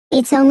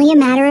It's only a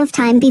matter of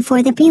time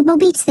before the pupil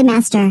beats the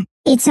master.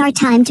 It's our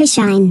time to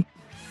shine.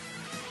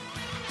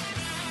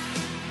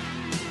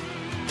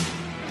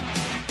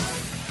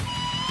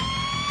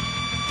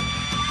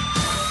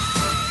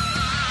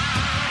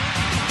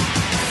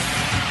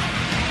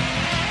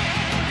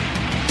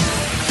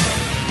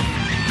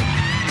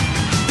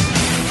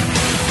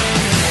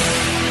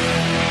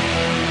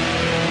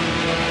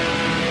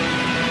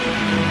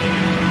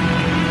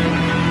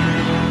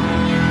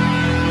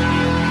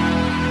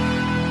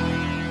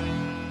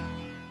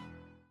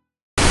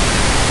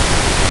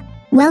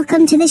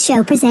 Welcome to the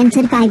show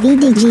presented by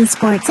VDG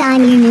Sports.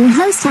 I'm your new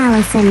host,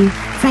 Allison.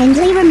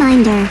 Friendly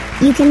reminder,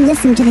 you can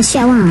listen to the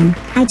show on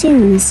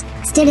iTunes,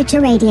 Stitcher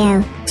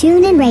Radio,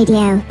 TuneIn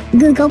Radio,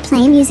 Google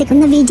Play Music,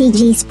 and the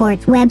VDG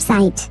Sports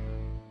website.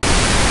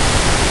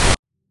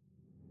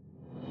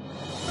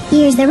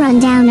 Here's the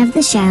rundown of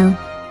the show.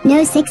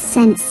 No 6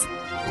 cents,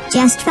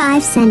 just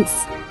 5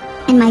 cents.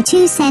 And my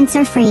 2 cents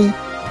are free.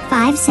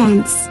 5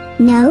 cents,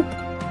 nope.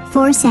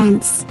 4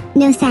 cents,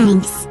 no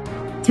thanks.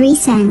 3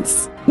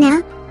 cents.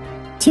 Now,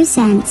 2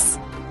 cents.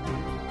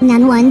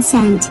 None 1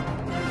 cent.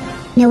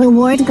 No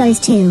award goes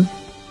to.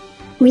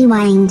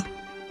 Rewind.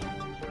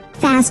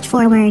 Fast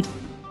forward.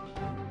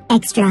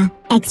 Extra,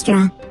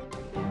 extra.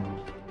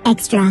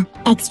 Extra,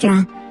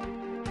 extra.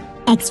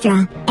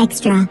 Extra,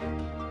 extra.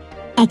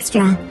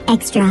 Extra,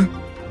 extra.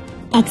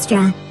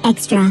 Extra,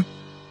 extra.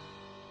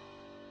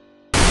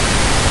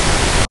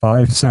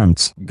 5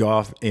 cents.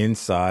 Golf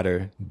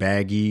insider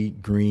Baggy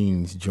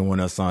Greens join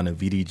us on the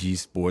VDG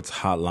Sports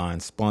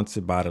Hotline,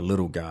 sponsored by the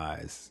Little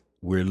Guys.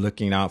 We're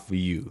looking out for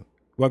you.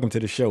 Welcome to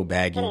the show,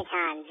 Baggy.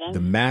 Anytime, Vince. The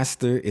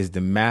Master is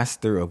the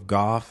master of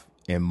golf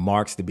and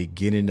marks the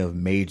beginning of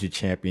major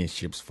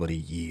championships for the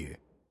year.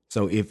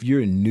 So if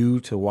you're new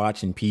to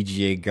watching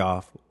PGA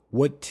golf,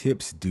 what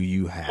tips do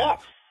you have?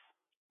 Tips,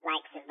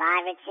 like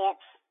survivor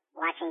tips.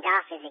 Watching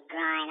golf is a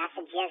grind. I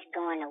suggest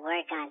going to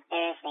work on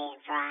Thursday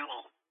and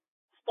Friday.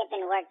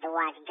 Skipping work to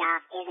watch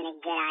golf isn't a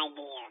good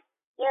idea.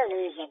 You'll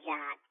lose your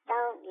job.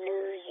 Don't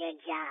lose your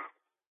job.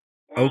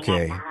 Learn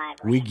Okay, that the hard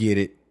way. we get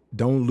it.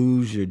 Don't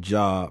lose your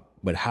job,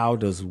 but how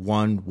does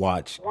one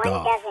watch One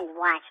golf? doesn't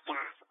watch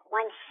golf.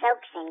 One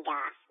soaks in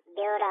golf.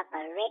 Build up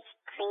a rich,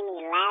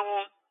 creamy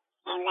lather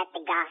and let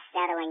the golf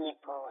settle in your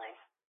pores.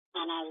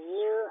 And as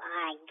you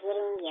are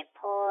getting your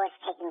pores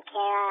taken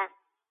care of,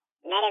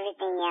 let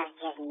everything else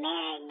just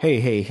marinate.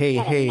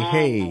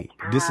 Hey.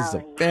 This is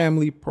a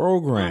family And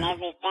program.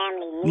 every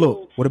family needs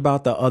Look, what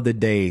about the other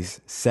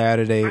days,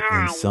 Saturday and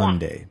yes.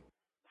 Sunday?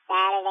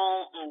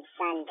 Saturday and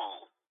Sunday.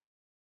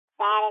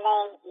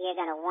 Saturday, you're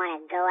going to want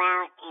to go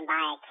out and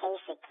buy a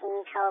case of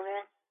King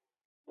Cobra.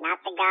 Not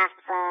the golf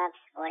clubs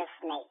or the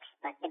snakes,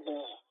 but the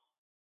beer.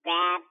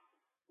 Grab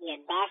your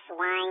best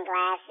wine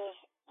glasses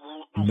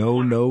and a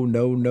No, shot.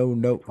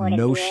 Pour the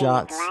no beer in the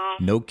shots, glass.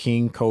 no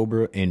King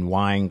Cobra and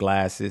wine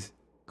glasses.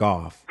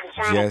 Golf, I'm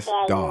trying just to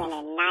tell golf. you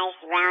in a nice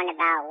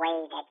roundabout way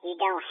that you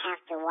don't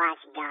have to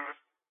watch golf.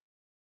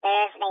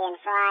 Thursday and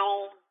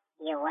Friday,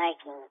 you're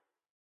working.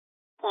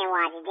 Can't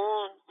watch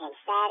then, and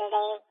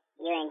Saturday,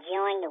 you're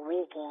enjoying the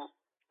weekend.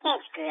 Can't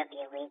screw up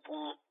your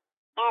weekend.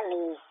 That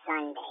leaves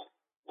Sunday.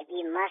 If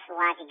you must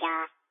watch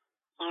golf,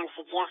 and I'm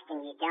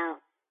suggesting you don't,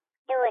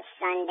 do it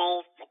Sunday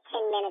for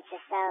 10 minutes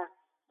or so,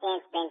 then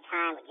spend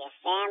time with your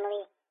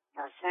family,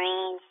 or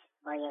friends,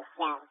 or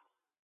yourself.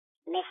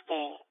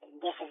 Mr.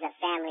 This is a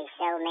family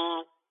show,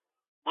 man.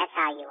 That's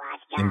how you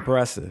watch golf.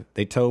 Impressive.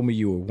 They told me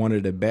you were one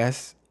of the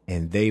best,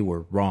 and they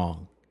were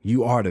wrong.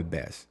 You are the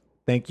best.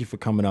 Thank you for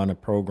coming on the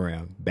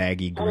program,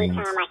 Baggy Greens.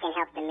 Anytime I can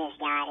help the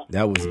misguided.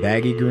 That was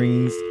Baggy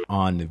Greens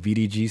on the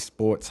VDG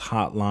Sports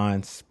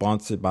Hotline,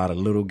 sponsored by the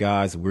Little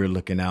Guys. We're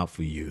looking out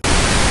for you.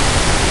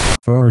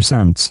 4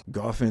 cents.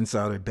 Golf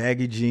insider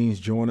Baggy Jeans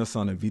join us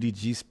on the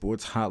VDG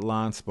Sports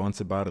Hotline,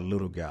 sponsored by the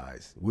Little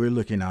Guys. We're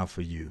looking out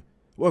for you.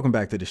 Welcome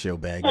back to the show,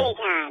 Baggy.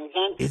 Anytime,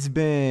 Vince. It's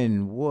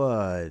been,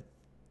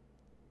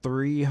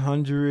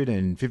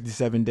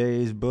 357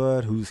 days,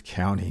 bud? Who's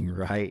counting,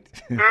 right?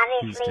 Who's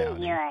Obviously,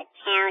 counting? you're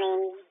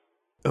counting.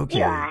 Okay,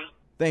 You are.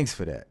 thanks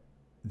for that.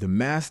 The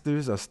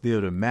Masters are still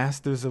the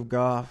masters of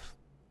golf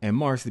and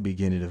marks the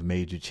beginning of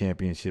major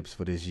championships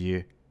for this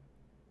year.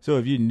 So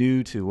if you're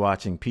new to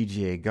watching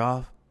PGA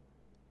golf,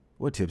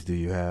 what tips do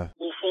you have?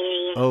 You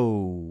serious?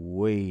 Oh,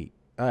 wait.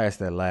 I asked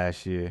that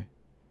last year.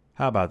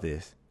 How about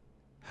this?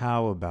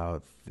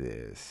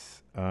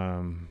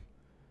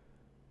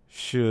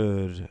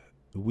 Should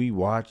we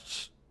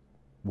watch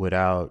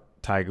without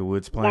Tiger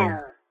Woods playing?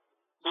 No.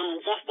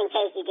 And just in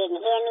case you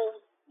didn't hear me,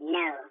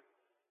 no.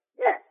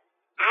 Look,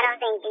 I don't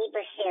think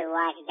people should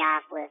watch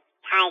golf with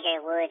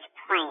Tiger Woods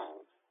playing.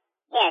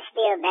 There are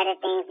still better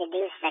things to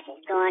do, such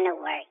as going to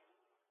work.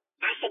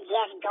 I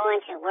suggest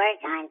going to work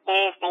on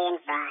Thursday and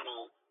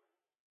Friday.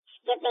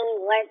 Skipping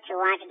work to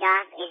watch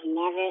golf is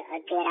never a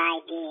good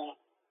idea.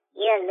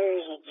 You'll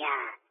lose your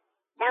job.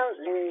 Don't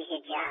lose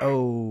your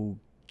job.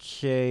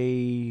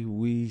 Okay,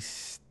 we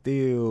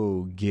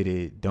still get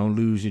it. Don't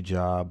lose your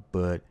job,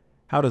 but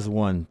how does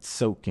one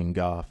soak in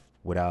golf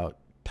without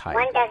Tiger?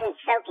 One doesn't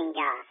soak in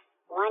golf.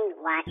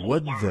 one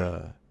watching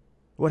golf.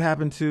 What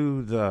happened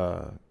to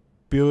the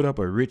build up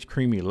a rich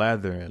creamy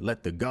lather and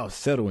let the golf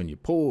settle in your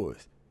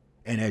pores?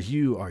 And as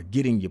you are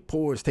getting your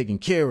pores taken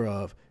care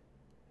of,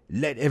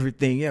 let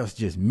everything else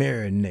just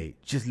marinate.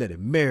 Just let it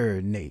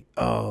marinate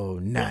all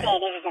night. You say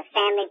this is a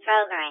family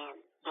program,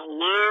 and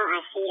now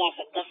I see that's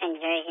a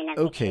different version of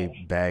Okay, the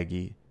truth.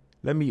 Baggy,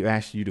 let me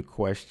ask you the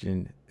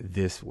question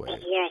this way.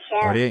 It's your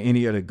show. Are there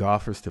any other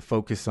golfers to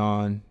focus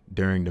on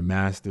during the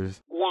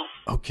Masters? Yes.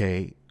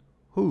 Okay,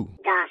 who?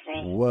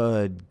 Golfers.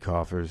 What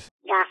golfers?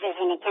 Golfers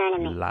in the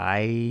tournament.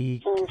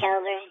 Like Team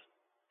Cobra,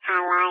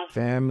 High Life,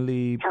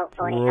 family Coke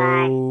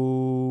 45.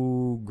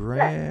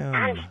 program. Look,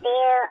 I'm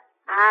still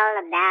all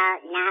about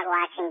not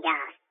watching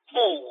golf,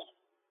 period.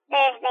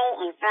 Thursday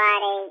and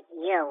Friday,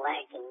 you're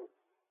working.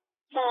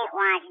 Can't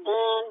watch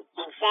then,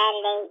 and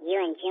Saturday,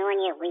 you're enjoying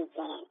your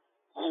weekend.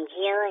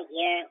 Enjoy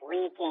your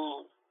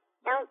weekend.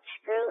 Don't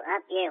screw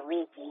up your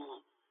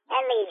weekend.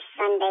 That leaves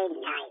Sunday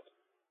night.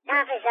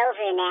 Golf is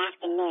over in the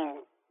afternoon.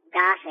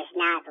 Golf is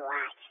not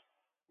watched.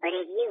 But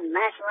if you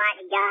must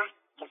watch golf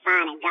to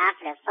find a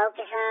golfer to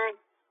focus on,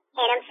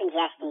 hey, I'm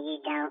suggesting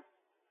you don't.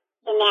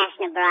 The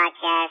national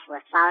broadcast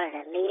will follow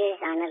the leaders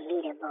on the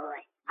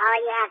leaderboard. All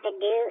you have to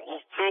do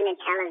is turn the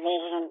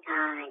television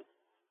on.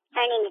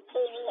 Turning the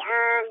TV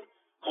on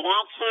to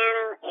that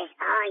channel is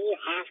all you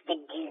have to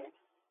do.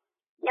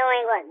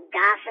 Knowing what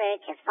golfer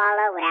to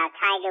follow without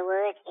Tiger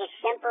Woods is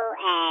simple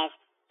as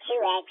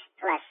 2x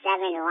plus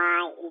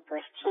 7y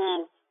equals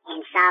 10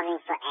 and solving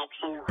for x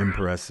and y.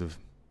 Impressive.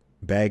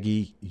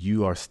 Baggy,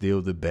 you are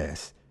still the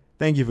best.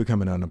 Thank you for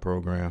coming on the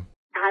program.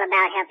 All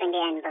about helping the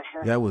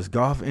unbefore. That was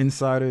Golf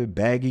Insider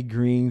Baggy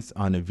Greens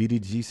on the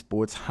VDG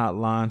Sports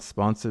Hotline,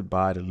 sponsored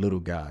by the Little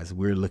Guys.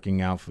 We're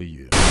looking out for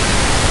you.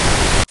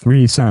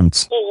 3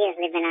 cents. 2 years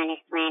living on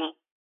this planet,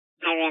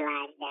 I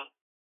realized that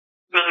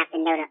I have to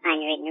know the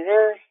unwritten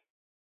rules,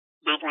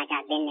 act like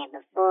I've been there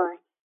before,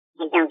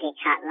 and don't get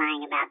caught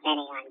lying about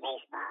betting on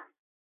baseball.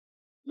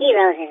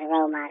 D-Rose is a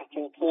role model to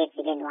the kids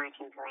who didn't watch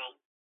him play.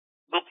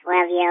 That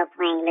 12-year-old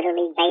playing Little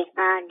League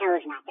Baseball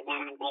knows not to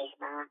bet on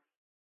baseball.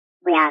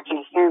 We all can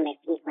assume if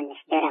Pete wouldn't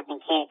have stood up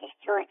and carried this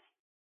torch,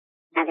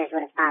 others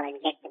would have fallen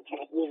victim to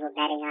the evil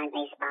betting on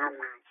baseball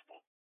monster.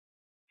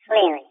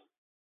 Clearly,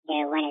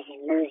 there are winners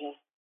and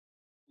losers,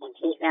 and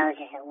Pete Rose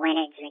is a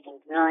winner drinking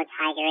raw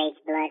Tiger Age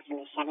blood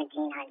from the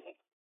 1700s.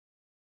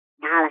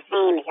 The Hall of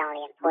Fame is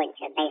only important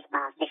to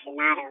baseball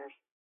aficionados.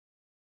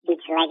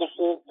 Pete's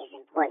legacy is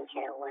important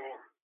to the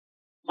world.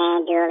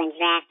 FanDuel and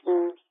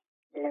DraftKings,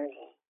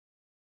 losers.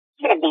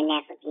 Should have been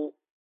there for Pete.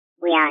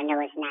 We all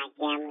know it's not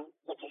gambling.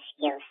 It's a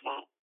skill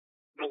set.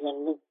 A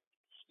unique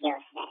skill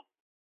set.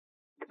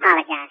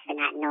 Apologize for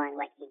not knowing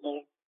what you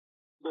do.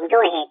 And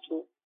go ahead,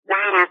 Pete.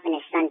 Ride off in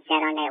the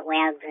sunset on that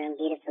well-groomed,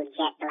 beautiful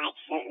jet black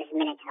shirtless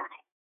minotaur.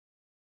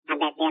 I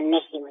bet they'll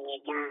miss you when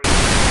you're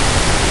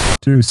gone.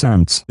 2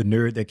 cents. The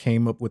nerd that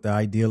came up with the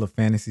ideal of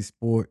fantasy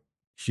sport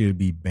should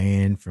be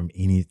banned from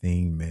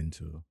anything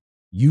mental.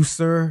 You,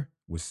 sir,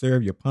 would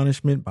serve your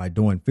punishment by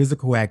doing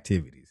physical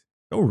activities.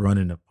 Go run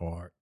in the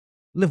park.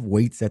 Lift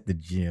weights at the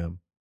gym.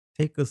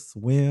 Take a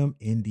swim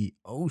in the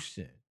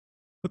ocean.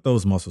 Put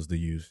those muscles to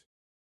use.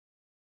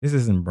 This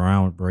isn't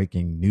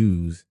groundbreaking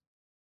news,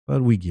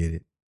 but we get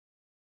it.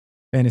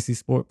 Fantasy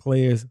sport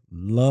players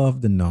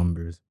love the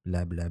numbers,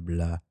 blah, blah,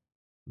 blah.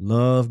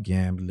 Love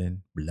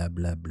gambling, blah,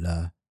 blah,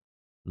 blah.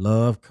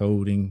 Love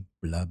coding,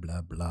 blah,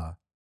 blah, blah.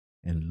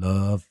 And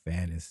love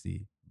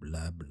fantasy,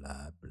 blah,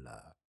 blah,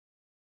 blah.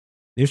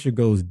 This shit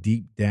goes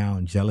deep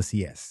down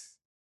jealousy-esque.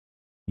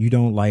 You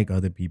don't like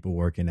other people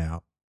working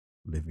out,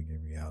 living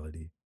in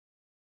reality.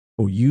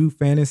 For you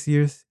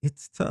fantasiers,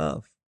 it's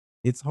tough.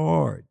 It's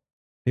hard.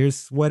 There's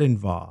sweat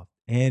involved,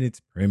 and it's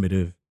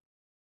primitive.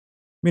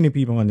 Many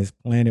people on this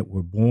planet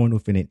were born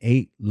with an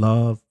innate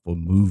love for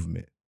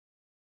movement.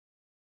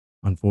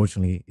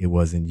 Unfortunately, it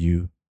wasn't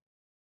you.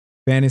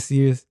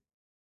 Fantasiers,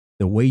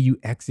 the way you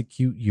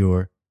execute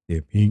your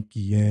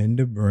pinky and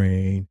the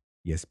brain,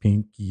 yes,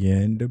 pinky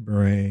and the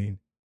brain,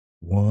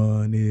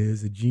 one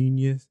is a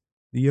genius,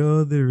 the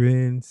other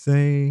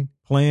insane.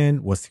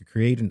 Plan was to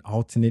create an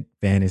alternate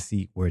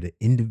fantasy where the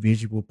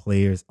individual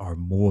players are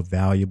more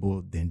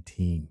valuable than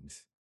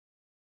teams.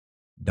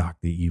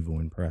 Dr. Evil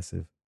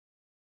Impressive.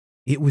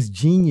 It was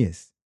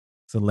genius,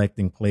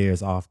 selecting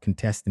players off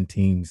contestant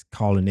teams,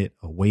 calling it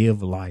a way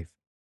of life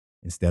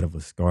instead of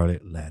a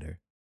scarlet letter.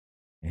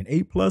 An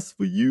A+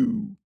 for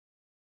you.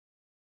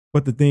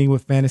 But the thing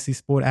with fantasy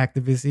sport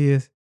activists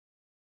is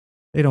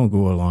they don't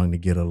go along to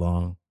get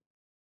along.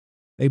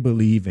 They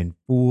believe in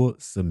full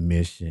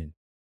submission.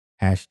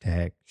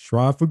 Hashtag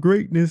strive for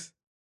greatness.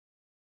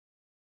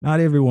 Not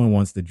everyone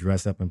wants to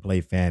dress up and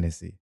play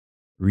fantasy.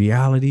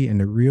 Reality in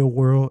the real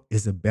world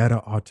is a better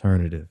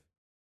alternative.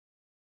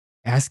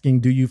 Asking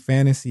do you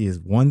fantasy is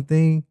one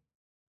thing.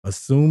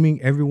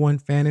 Assuming everyone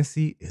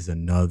fantasy is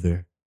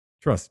another.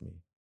 Trust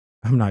me,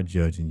 I'm not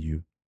judging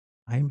you.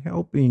 I'm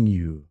helping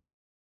you.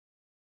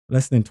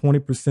 Less than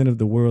 20% of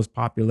the world's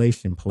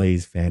population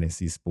plays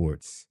fantasy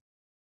sports.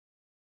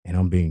 And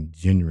I'm being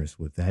generous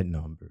with that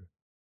number.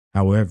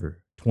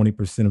 However,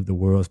 20% of the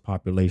world's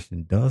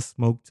population does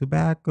smoke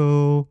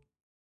tobacco.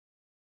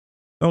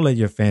 Don't let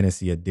your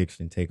fantasy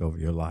addiction take over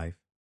your life.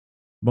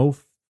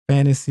 Most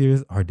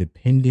fantasiers are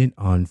dependent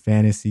on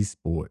fantasy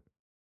sport.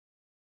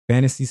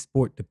 Fantasy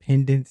sport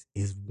dependence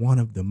is one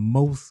of the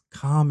most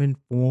common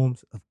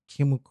forms of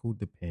chemical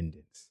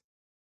dependence.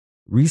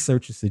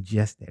 Researchers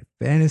suggest that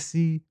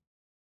fantasy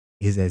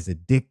is as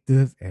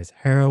addictive as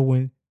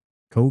heroin,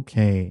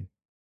 cocaine,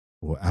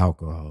 or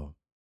alcohol.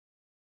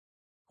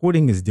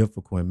 Quitting is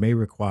difficult and may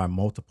require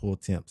multiple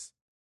attempts,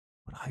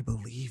 but I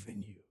believe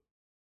in you.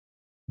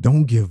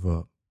 Don't give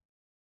up.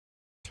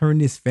 Turn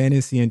this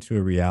fantasy into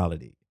a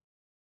reality.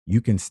 You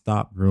can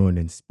stop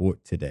ruining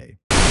sport today.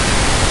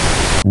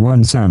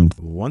 1 cent.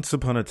 Once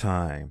upon a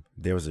time,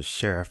 there was a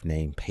sheriff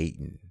named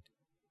Peyton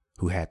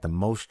who had the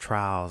most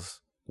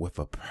trials with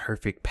a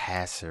perfect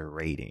passer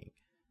rating.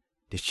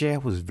 The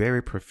sheriff was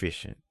very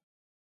proficient.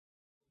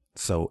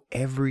 So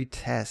every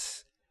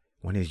test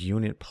when his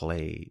unit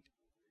played,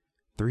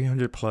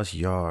 300 plus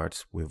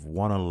yards with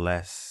one or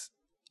less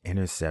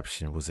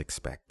interception was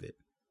expected.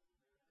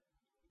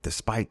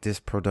 Despite this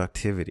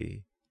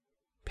productivity,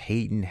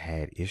 Peyton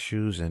had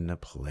issues in the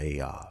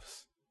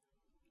playoffs.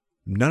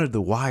 None of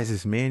the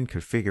wisest men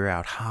could figure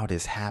out how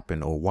this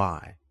happened or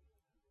why.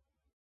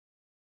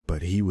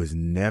 But he was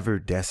never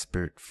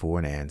desperate for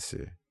an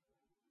answer.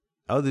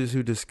 Others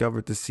who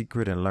discovered the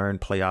secret and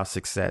learned playoff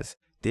success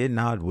did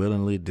not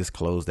willingly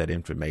disclose that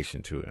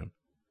information to him.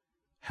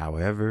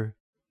 However,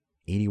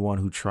 anyone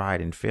who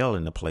tried and failed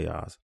in the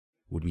playoffs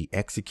would be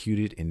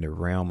executed in the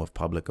realm of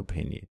public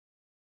opinion.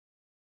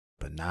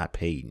 But not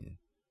Peyton.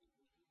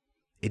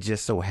 It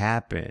just so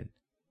happened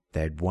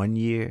that one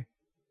year,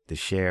 the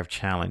sheriff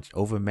challenged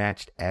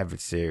overmatched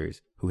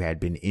adversaries who had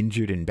been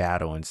injured in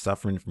battle and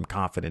suffering from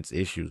confidence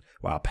issues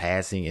while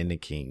passing in the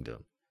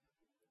kingdom.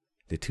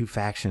 The two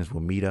factions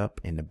will meet up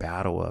in the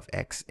Battle of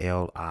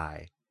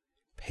XLI.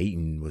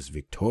 Peyton was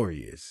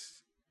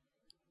victorious.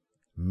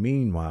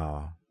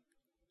 Meanwhile,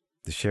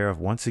 the sheriff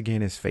once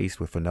again is faced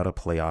with another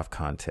playoff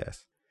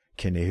contest.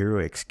 Can the hero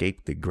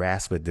escape the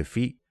grasp of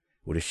defeat?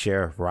 Will the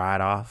sheriff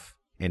ride off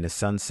in the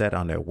sunset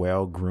on their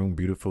well-groomed,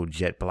 beautiful,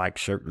 jet-black,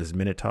 shirtless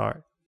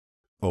minotaur?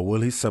 Or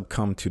will he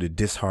succumb to the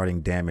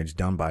disheartening damage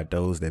done by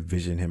those that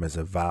vision him as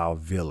a vile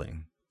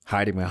villain,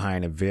 hiding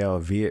behind a veil,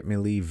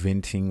 vehemently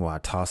venting while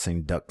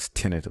tossing ducks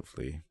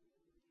tentatively?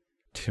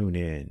 Tune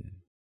in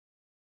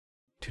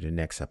to the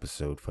next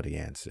episode for the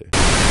answer.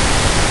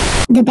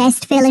 The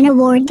best villain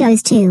award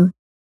goes to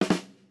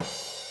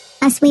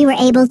us. We were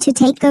able to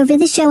take over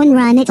the show and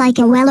run it like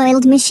a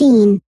well-oiled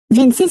machine.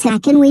 Vince is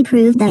hack and we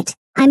proved that.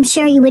 I'm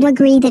sure you would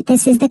agree that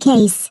this is the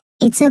case.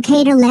 It's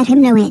okay to let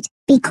him know it,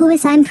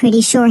 because I'm pretty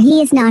sure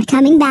he is not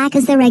coming back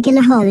as the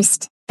regular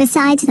host.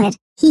 Besides that,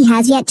 he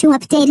has yet to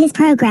update his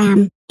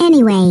program.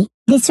 Anyway,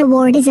 this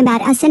award is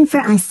about us and for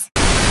us.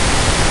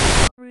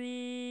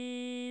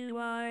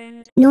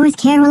 Rewind. North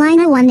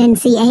Carolina won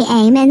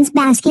NCAA Men's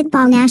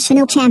Basketball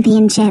National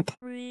Championship.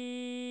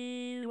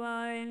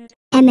 Rewind.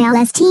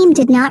 MLS team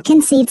did not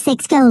concede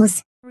 6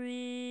 goals.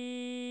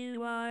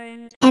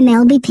 Rewind.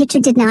 MLB pitcher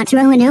did not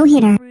throw a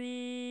no-hitter.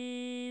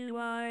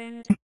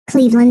 Rewind.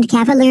 Cleveland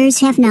Cavaliers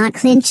have not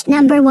clinched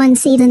number 1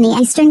 seed in the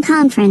Eastern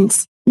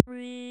Conference.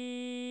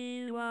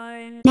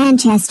 Rewind.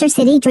 Manchester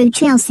City drew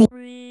Chelsea.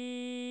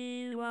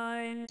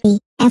 Rewind.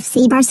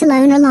 FC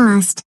Barcelona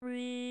lost.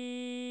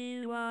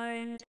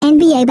 Rewind.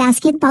 NBA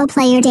basketball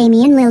player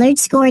Damian Lillard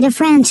scored a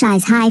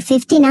franchise-high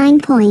 59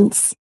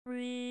 points.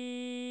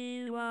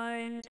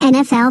 Rewind.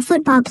 NFL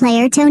football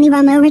player Tony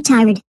Romo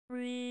retired.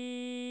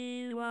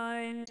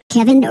 Rewind.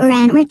 Kevin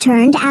Durant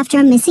returned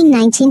after missing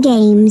 19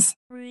 games.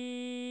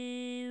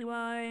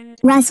 Rewind.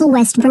 Russell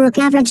Westbrook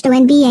averaged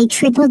an NBA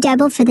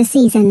triple-double for the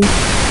season.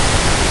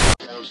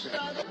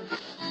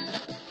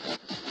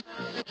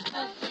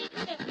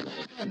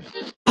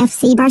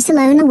 FC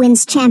Barcelona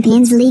wins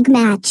Champions League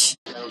match.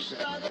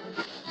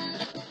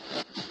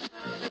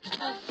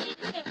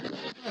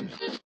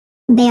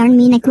 Bayern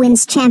Munich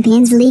wins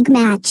Champions League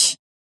match.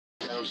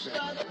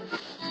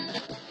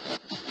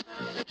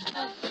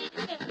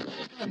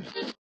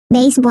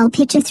 Baseball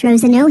pitcher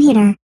throws a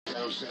no-hitter.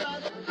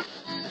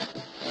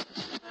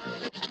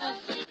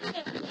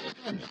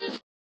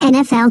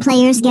 NFL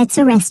players gets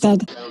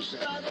arrested.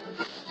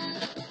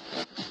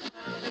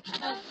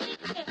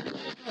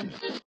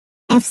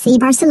 FC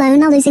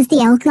Barcelona loses the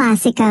El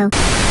Clasico.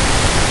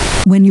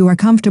 When you are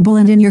comfortable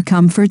and in your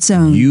comfort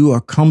zone. You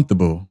are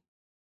comfortable.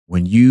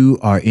 When you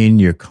are in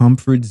your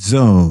comfort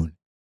zone,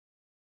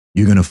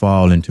 you're going to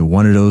fall into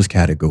one of those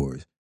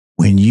categories.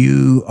 When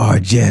you are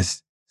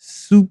just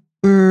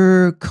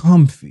super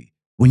comfy,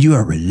 when you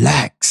are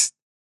relaxed,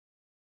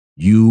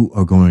 you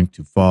are going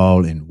to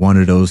fall in one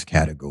of those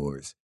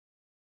categories.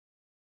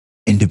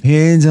 And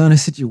depends on the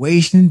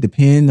situation,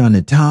 depend on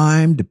the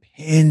time,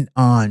 depend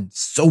on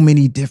so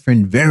many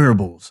different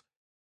variables.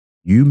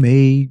 You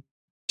may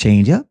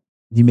change up.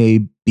 You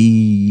may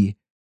be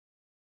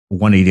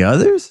one of the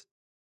others.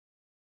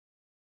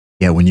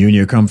 Yeah, when you're in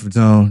your comfort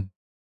zone,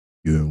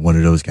 you're in one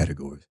of those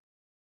categories.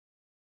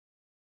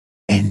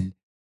 And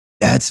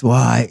That's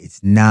why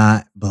it's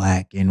not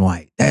black and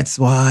white. That's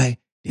why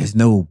there's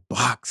no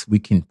box we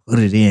can put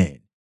it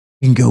in.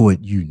 You can go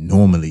what you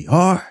normally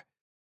are.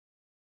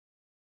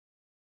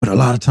 But a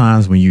lot of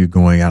times when you're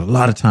going out, a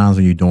lot of times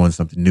when you're doing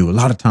something new, a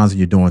lot of times when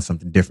you're doing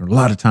something different, a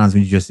lot of times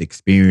when you're just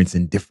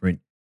experiencing different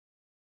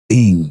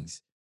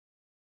things,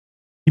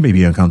 you may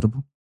be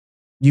uncomfortable.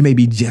 You may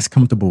be just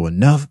comfortable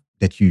enough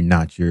that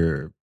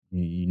you're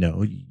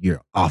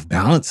off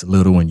balance a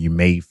little, and you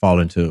may fall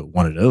into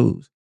one of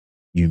those.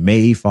 You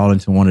may fall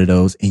into one of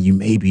those, and you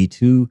may be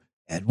two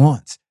at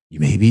once.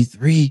 You may be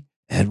three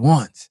at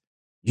once.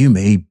 You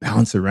may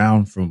bounce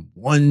around from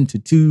 1 to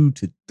 2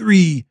 to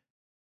 3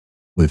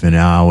 within an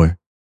hour.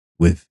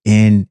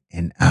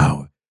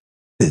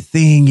 The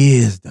thing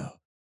is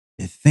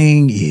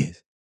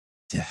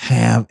to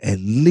have at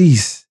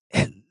least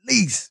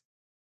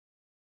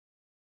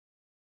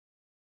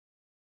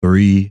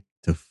 3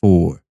 to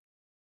 4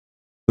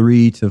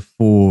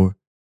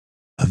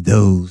 of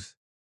those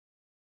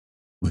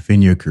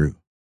within your crew.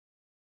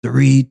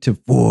 3 to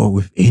 4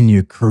 within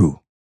your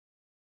crew.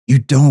 You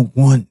don't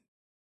want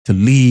to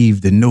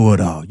leave the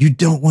know-it-all. You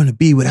don't want to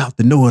be without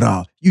the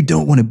know-it-all. You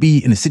don't want to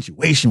be in a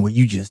situation where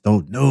you just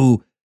don't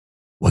know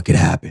what could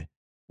happen,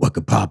 what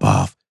could pop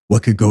off,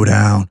 what could go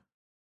down,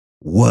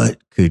 And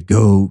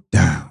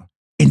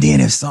then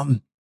if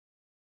something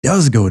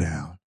does go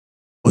down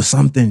or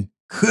something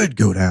could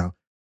go down,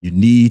 you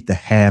need to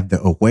have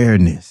the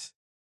awareness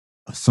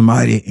of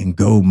somebody in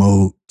go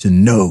mode to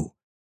know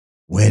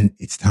when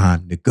it's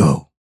time to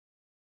go.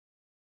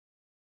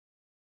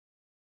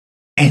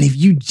 And if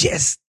you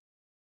just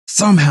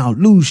somehow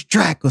lose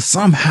track or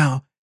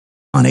somehow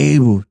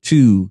unable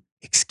to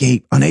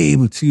escape,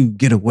 unable to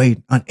get away,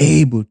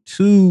 unable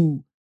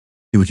to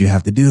do what you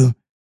have to do,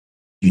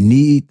 you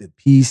need the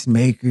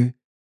peacemaker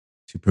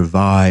to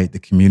provide the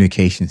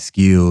communication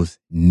skills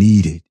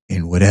needed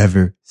in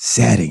whatever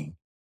setting.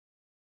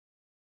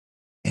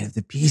 And if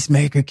the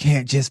peacemaker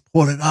can't just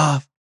pull it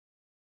off,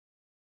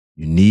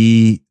 you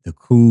need the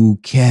cool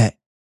cat.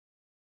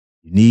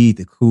 You need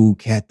the cool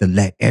cat to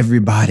let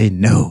everybody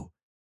know.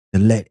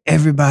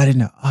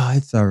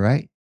 It's all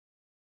right.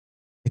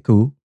 It's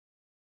cool.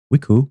 We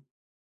cool.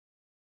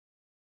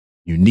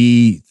 You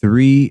need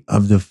 3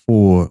 of the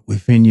 4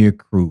 within your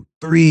crew.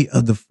 3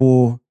 of the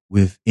 4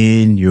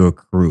 within your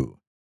crew.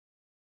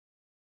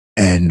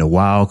 And the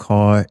wild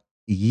card,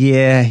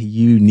 yeah,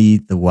 you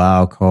need the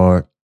wild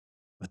card,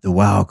 but the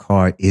wild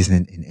card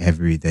isn't an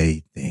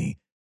everyday thing.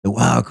 The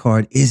wild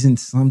card isn't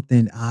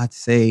something I'd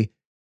say,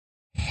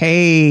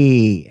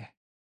 hey,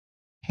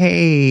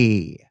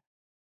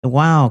 the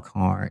wild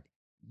card,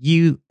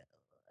 you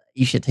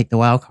should take the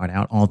wild card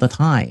out all the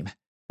time.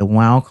 The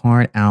wild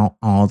card out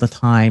all the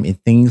time,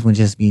 and things would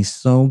just be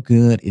so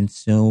good and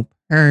so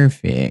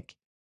perfect.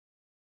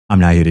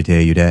 I'm not here to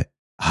tell you that.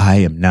 I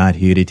am not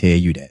here to tell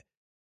you that.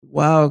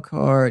 Wild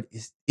card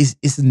is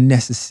a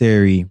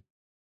necessary.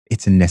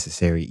 It's a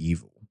necessary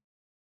evil.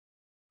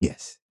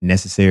 Yes,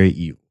 necessary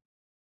evil.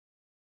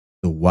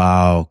 The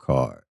wild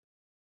card.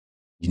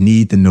 You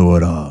need the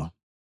know-it-all.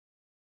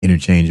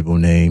 Interchangeable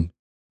name.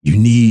 You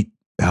need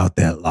About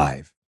That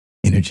Life.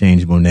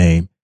 Interchangeable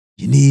name.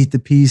 You need the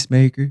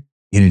peacemaker.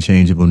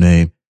 Interchangeable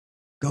name.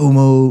 Go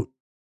mode.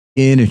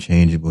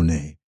 Interchangeable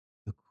name.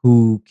 The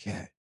cool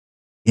cat.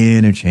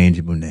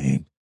 Interchangeable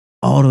name.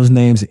 All those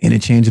names are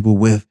interchangeable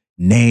with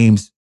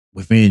names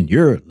within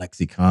your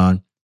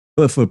lexicon.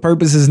 But for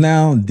purposes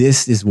now,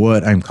 this is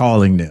what I'm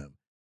calling them.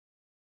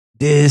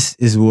 The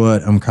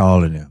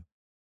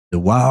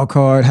wild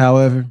card,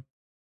 however,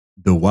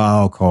 the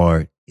wild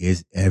card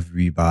is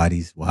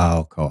everybody's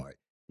wild card.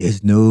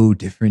 There's no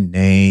different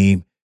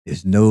name.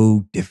 There's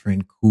no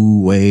different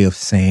cool way of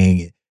saying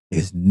it.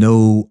 There's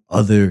no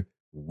other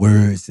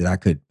words that I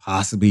could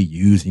possibly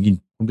use. And you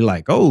can be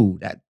like, oh,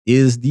 that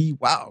is the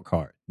wild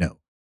card. No,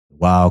 the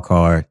wild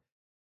card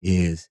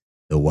is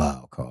the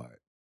wild card.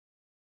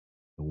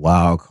 The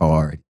wild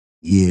card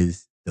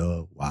is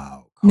the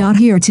wild card. Not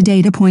here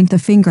today to point the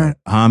finger.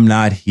 I'm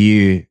not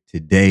here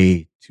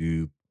today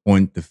to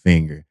point the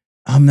finger.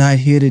 I'm not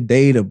here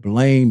today to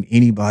blame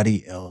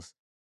anybody else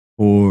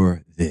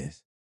for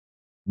this.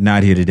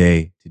 Not here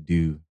today to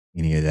do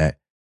any of that.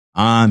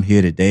 I'm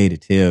here today to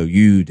tell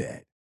you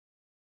that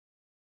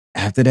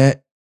after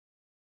that,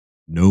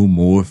 no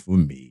more for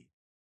me.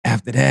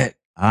 After that,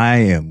 I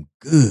am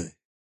good.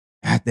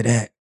 After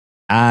that,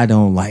 I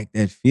don't like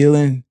that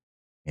feeling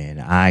and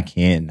I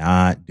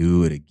cannot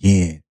do it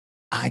again.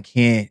 I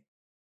can't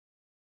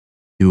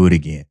do it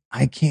again.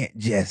 I can't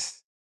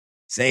just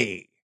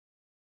say,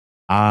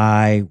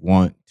 I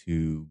want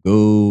to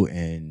go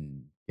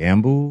and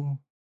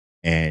gamble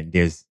and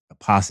there's a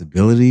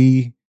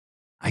possibility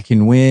I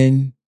can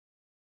win,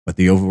 but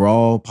the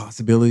overall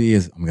possibility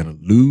is I'm going to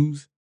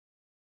lose.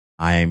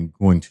 I'm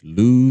going to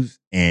lose.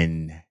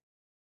 And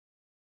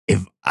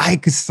if I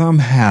could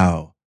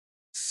somehow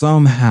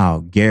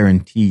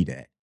guarantee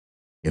that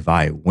if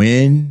I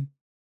win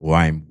or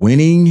I'm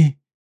winning,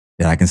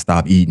 that I can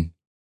stop eating,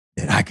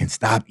 that I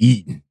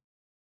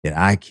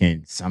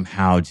can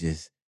somehow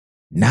just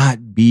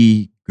not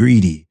be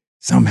greedy,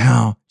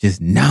 somehow just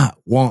not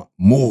want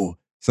more,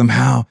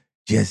 somehow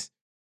just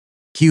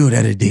kill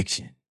that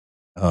addiction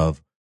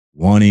of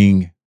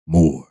wanting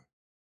more.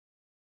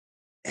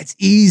 That's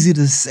easy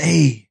to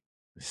say,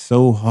 but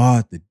so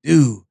hard to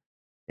do.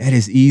 That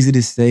is easy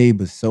to say,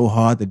 but so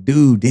hard to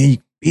do. Then you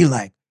be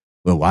like,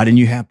 well, why didn't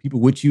you have people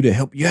with you to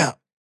help you out?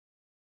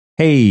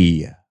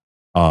 Hey,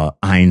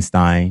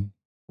 Einstein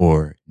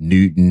or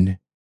Newton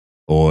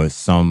or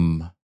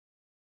some,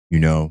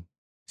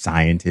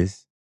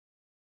 scientist,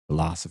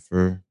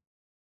 philosopher,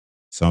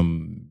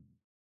 some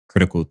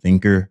critical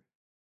thinker,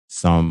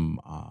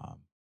 some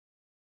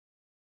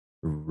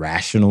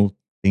rational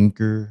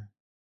thinker,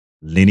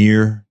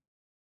 linear,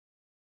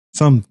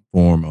 some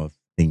form of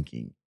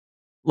thinking.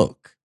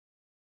 Look,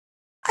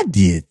 I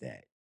did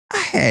that. I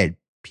had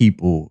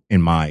people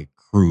in my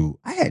crew.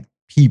 I had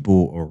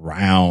people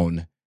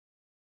around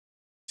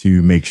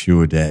to make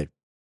sure that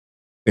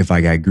if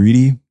I got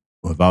greedy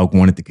or if I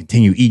wanted to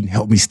continue eating,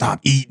 help me stop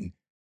eating.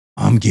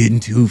 I'm getting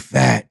too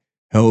fat.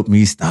 Help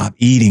me stop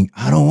eating.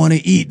 I don't want to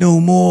eat no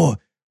more.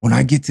 When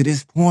I get to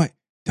this point,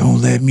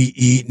 don't let me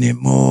eat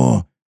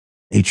anymore.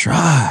 They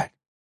tried.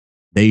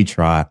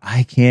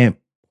 I can't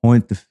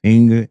point the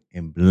finger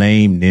and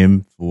blame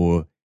them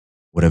for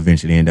what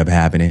eventually ended up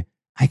happening.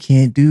 I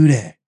can't do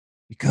that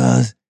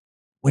because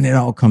when it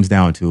all comes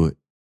down to it,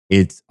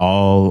 it's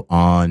all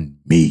on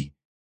me.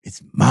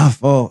 It's my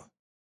fault.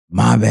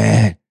 My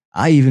bad.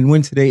 I even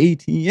went to the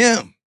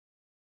ATM.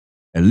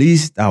 At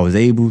least I was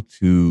able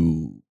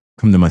to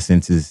come to my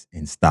senses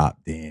and stop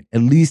then.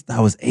 At least I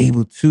was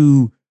able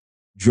to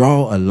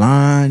draw a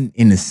line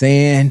in the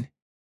sand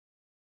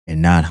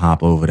and not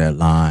hop over that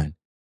line.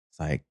 It's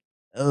like,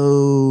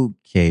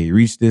 okay,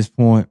 reach this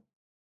point.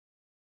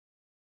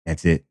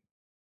 That's it.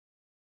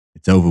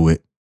 It's over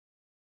with.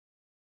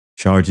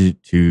 Charge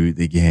it to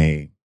the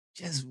game.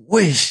 Just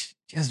wish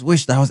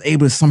that I was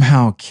able to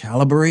somehow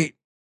calibrate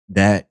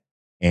that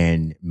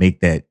and make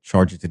that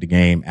charge it to the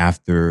game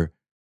after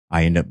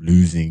I end up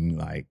losing,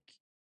 like,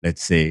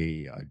 let's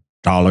say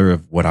 $1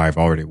 of what I've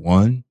already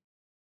won.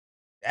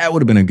 That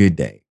would have been a good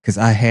day because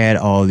I had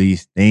all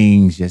these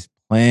things just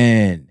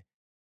planned,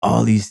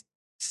 all these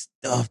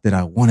stuff that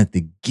I wanted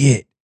to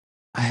get.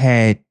 I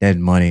had that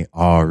money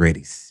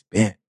already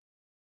spent.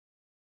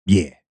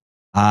 Yeah,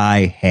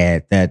 I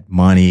had that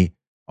money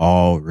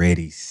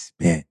already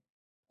spent,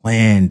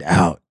 planned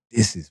out.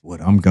 This is what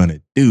I'm going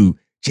to do.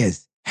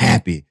 Just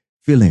happy,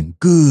 feeling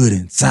good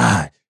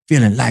inside,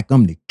 feeling like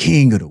I'm the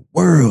king of the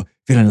world,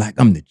 feeling like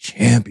I'm the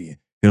champion,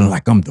 feeling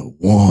like I'm the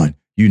one,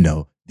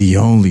 the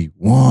only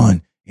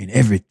one. And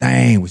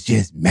everything was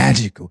just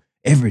magical.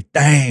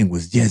 Everything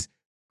was just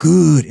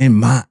good in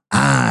my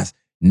eyes.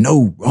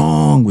 No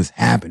wrong was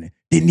happening.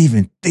 Didn't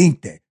even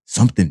think that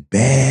something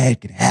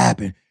bad could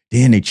happen.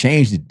 Then they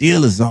changed the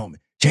dealers on me.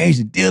 Then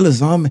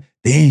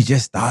it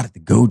just started to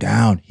go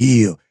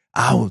downhill.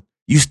 I was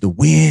used to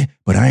win,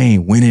 but I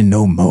ain't winning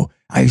no more.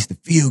 I used to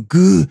feel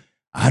good.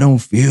 I don't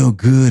feel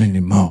good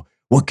anymore.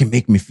 What can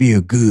make me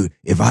feel good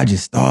if I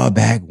just start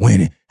back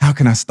winning? How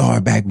can I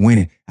start back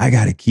winning? I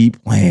got to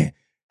keep playing.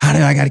 How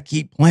do I got to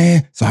keep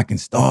playing so I can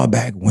start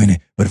back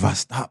winning? But if I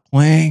stop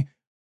playing,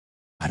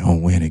 I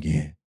don't win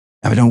again.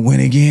 If I don't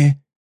win again,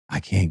 I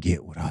can't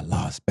get what I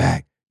lost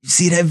back. You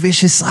see that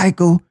vicious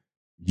cycle?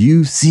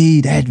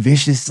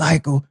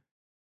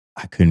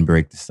 I couldn't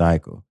break the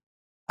cycle.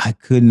 I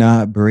could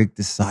not break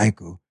the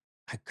cycle.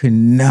 I could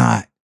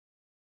not,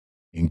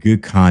 in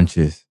good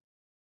conscience,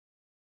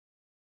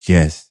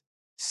 just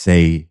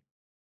say,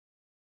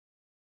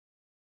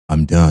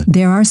 I'm done.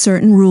 There are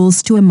certain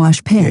rules to a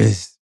mosh pit.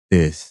 There's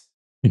this,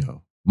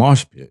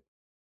 mosh pit.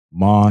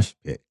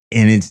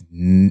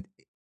 And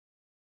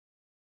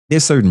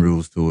there's certain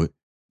rules to it.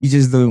 You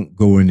just don't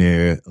go in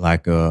there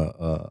like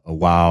a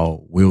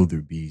wild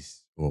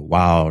wildebeest or a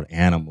wild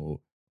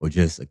animal or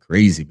just a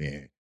crazy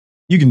man.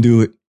 You can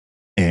do it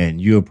and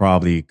you'll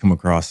probably come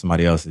across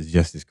somebody else that's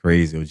just as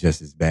crazy or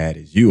just as bad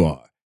as you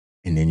are.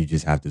 And then you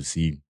just have to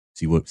see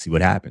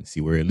what happens,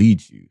 see where it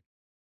leads you.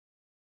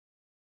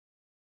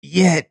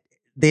 Yet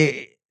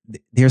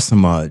there's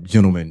some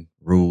gentleman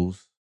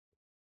rules.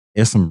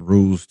 There's some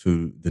rules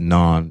to the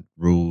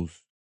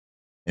non-rules.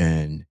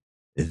 And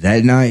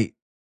that night,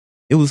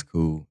 it was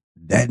cool.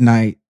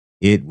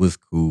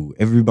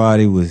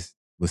 Everybody was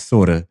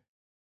sort of,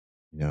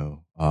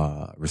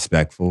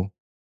 respectful.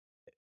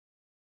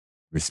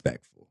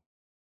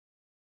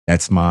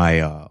 That's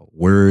my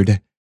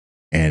word,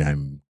 and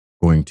I'm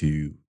going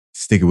to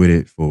stick with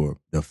it for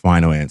the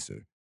final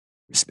answer.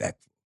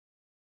 Respectful.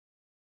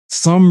 For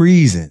some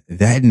reason,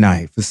 that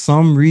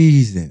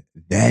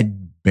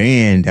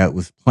band that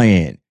was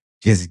playing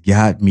just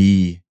got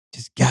me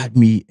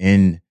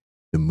in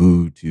the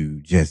mood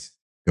to just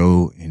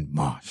go and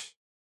mosh.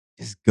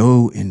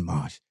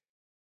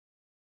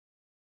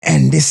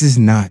 And this is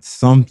not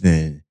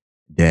something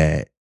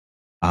that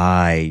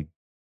I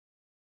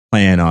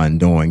plan on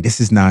doing.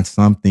 This is not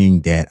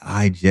something that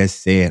I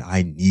just said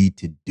I need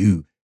to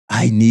do.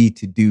 I need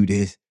to do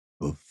this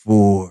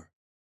before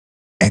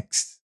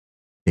X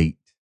date.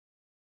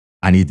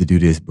 I need to do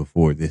this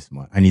before this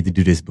month. I need to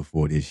do this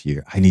before this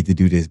year. I need to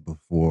do this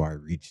before I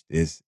reach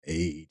this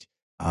age.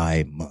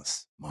 I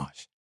must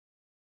mosh.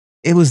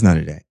 It was none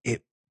of that.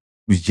 It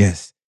was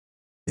just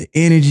the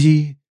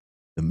energy,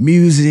 the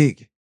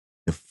music,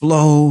 the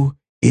flow.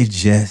 It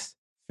just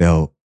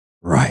felt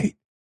right.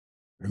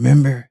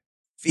 Remember?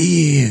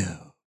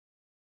 Feel.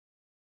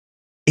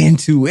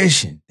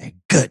 Intuition, that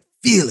gut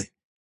feeling.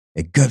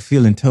 That gut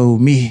feeling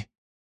told me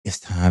it's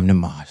time to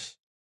mosh.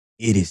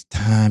 It is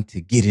time to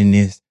get in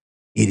this.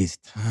 It is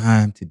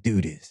time to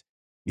do this.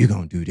 You're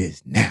going to do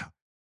this now.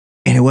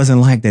 And it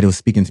wasn't like that. It was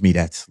speaking to me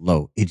that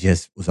slow. It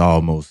just was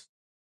almost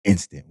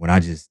instant. When I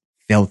just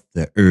felt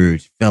the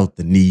urge, felt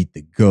the need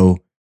to go,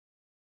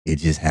 it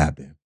just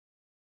happened.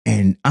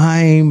 And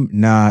I'm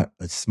not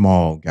a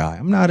small guy.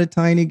 I'm not a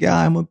tiny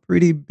guy. I'm a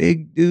pretty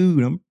big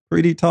dude. I'm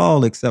pretty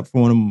tall, except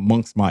for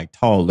amongst my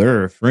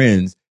taller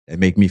friends that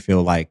make me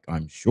feel like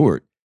I'm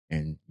short.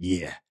 And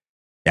yeah,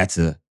 that's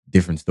a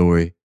different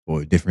story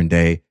for a different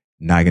day.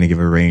 Not going to give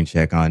a rain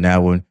check on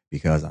that one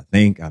because I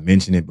think I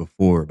mentioned it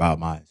before about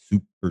my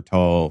super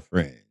tall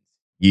friends.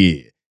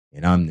 Yeah.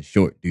 And I'm the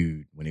short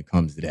dude when it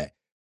comes to that.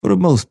 For the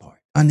most part,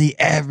 on the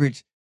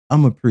average,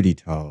 I'm a pretty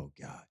tall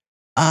guy.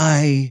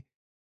 I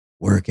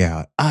work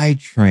out. I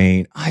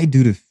train. I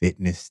do the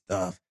fitness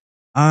stuff.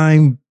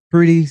 I'm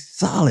pretty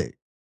solid.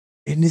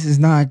 And this is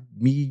not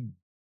me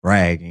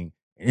bragging.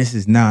 And this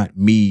is not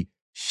me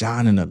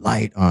shining a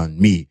light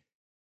on me.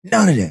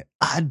 None of that.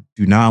 I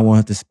do not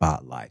want the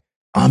spotlight.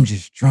 I'm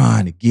just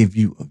trying to give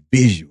you a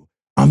visual.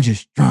 I'm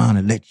just trying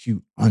to let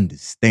you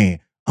understand.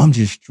 I'm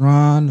just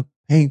trying to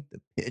paint the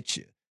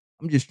picture.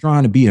 I'm just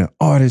trying to be an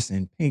artist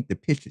and paint the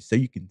picture so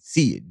you can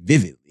see it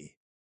vividly.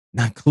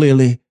 Not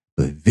clearly,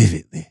 but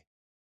vividly.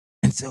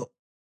 And so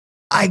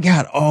I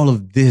got all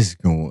of this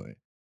going.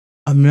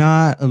 I'm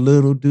not a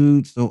little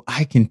dude, so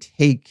I can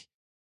take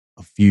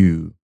a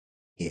few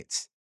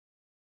hits.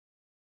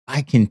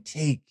 I can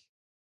take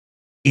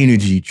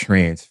energy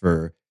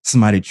transfer,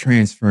 somebody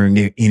transferring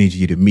their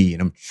energy to me,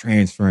 and I'm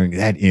transferring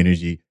that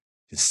energy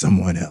to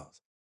someone else.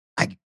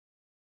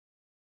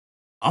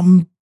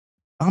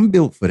 I'm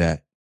built for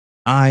that.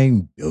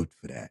 I'm built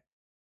for that.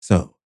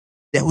 So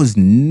there was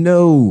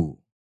no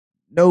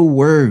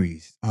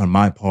worries on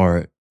my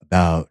part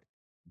about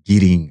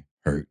getting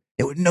hurt.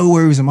 There were no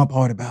worries on my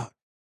part about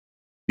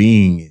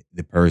being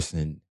the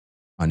person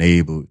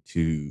unable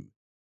to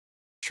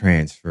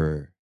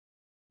transfer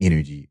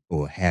energy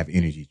or have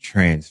energy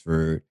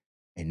transferred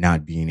and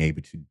not being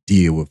able to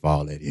deal with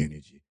all that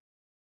energy.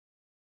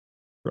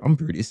 I'm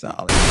pretty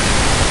solid.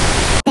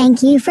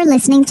 Thank you for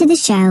listening to the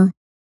show.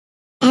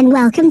 And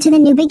welcome to the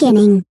new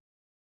beginning.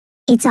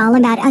 It's all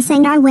about us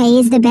and our way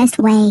is the best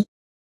way.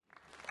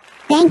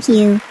 Thank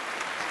you.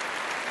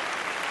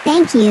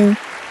 Thank you.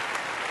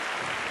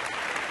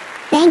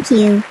 Thank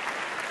you.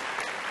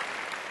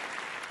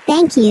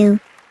 Thank you.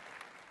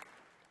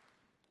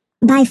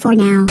 Bye for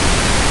now.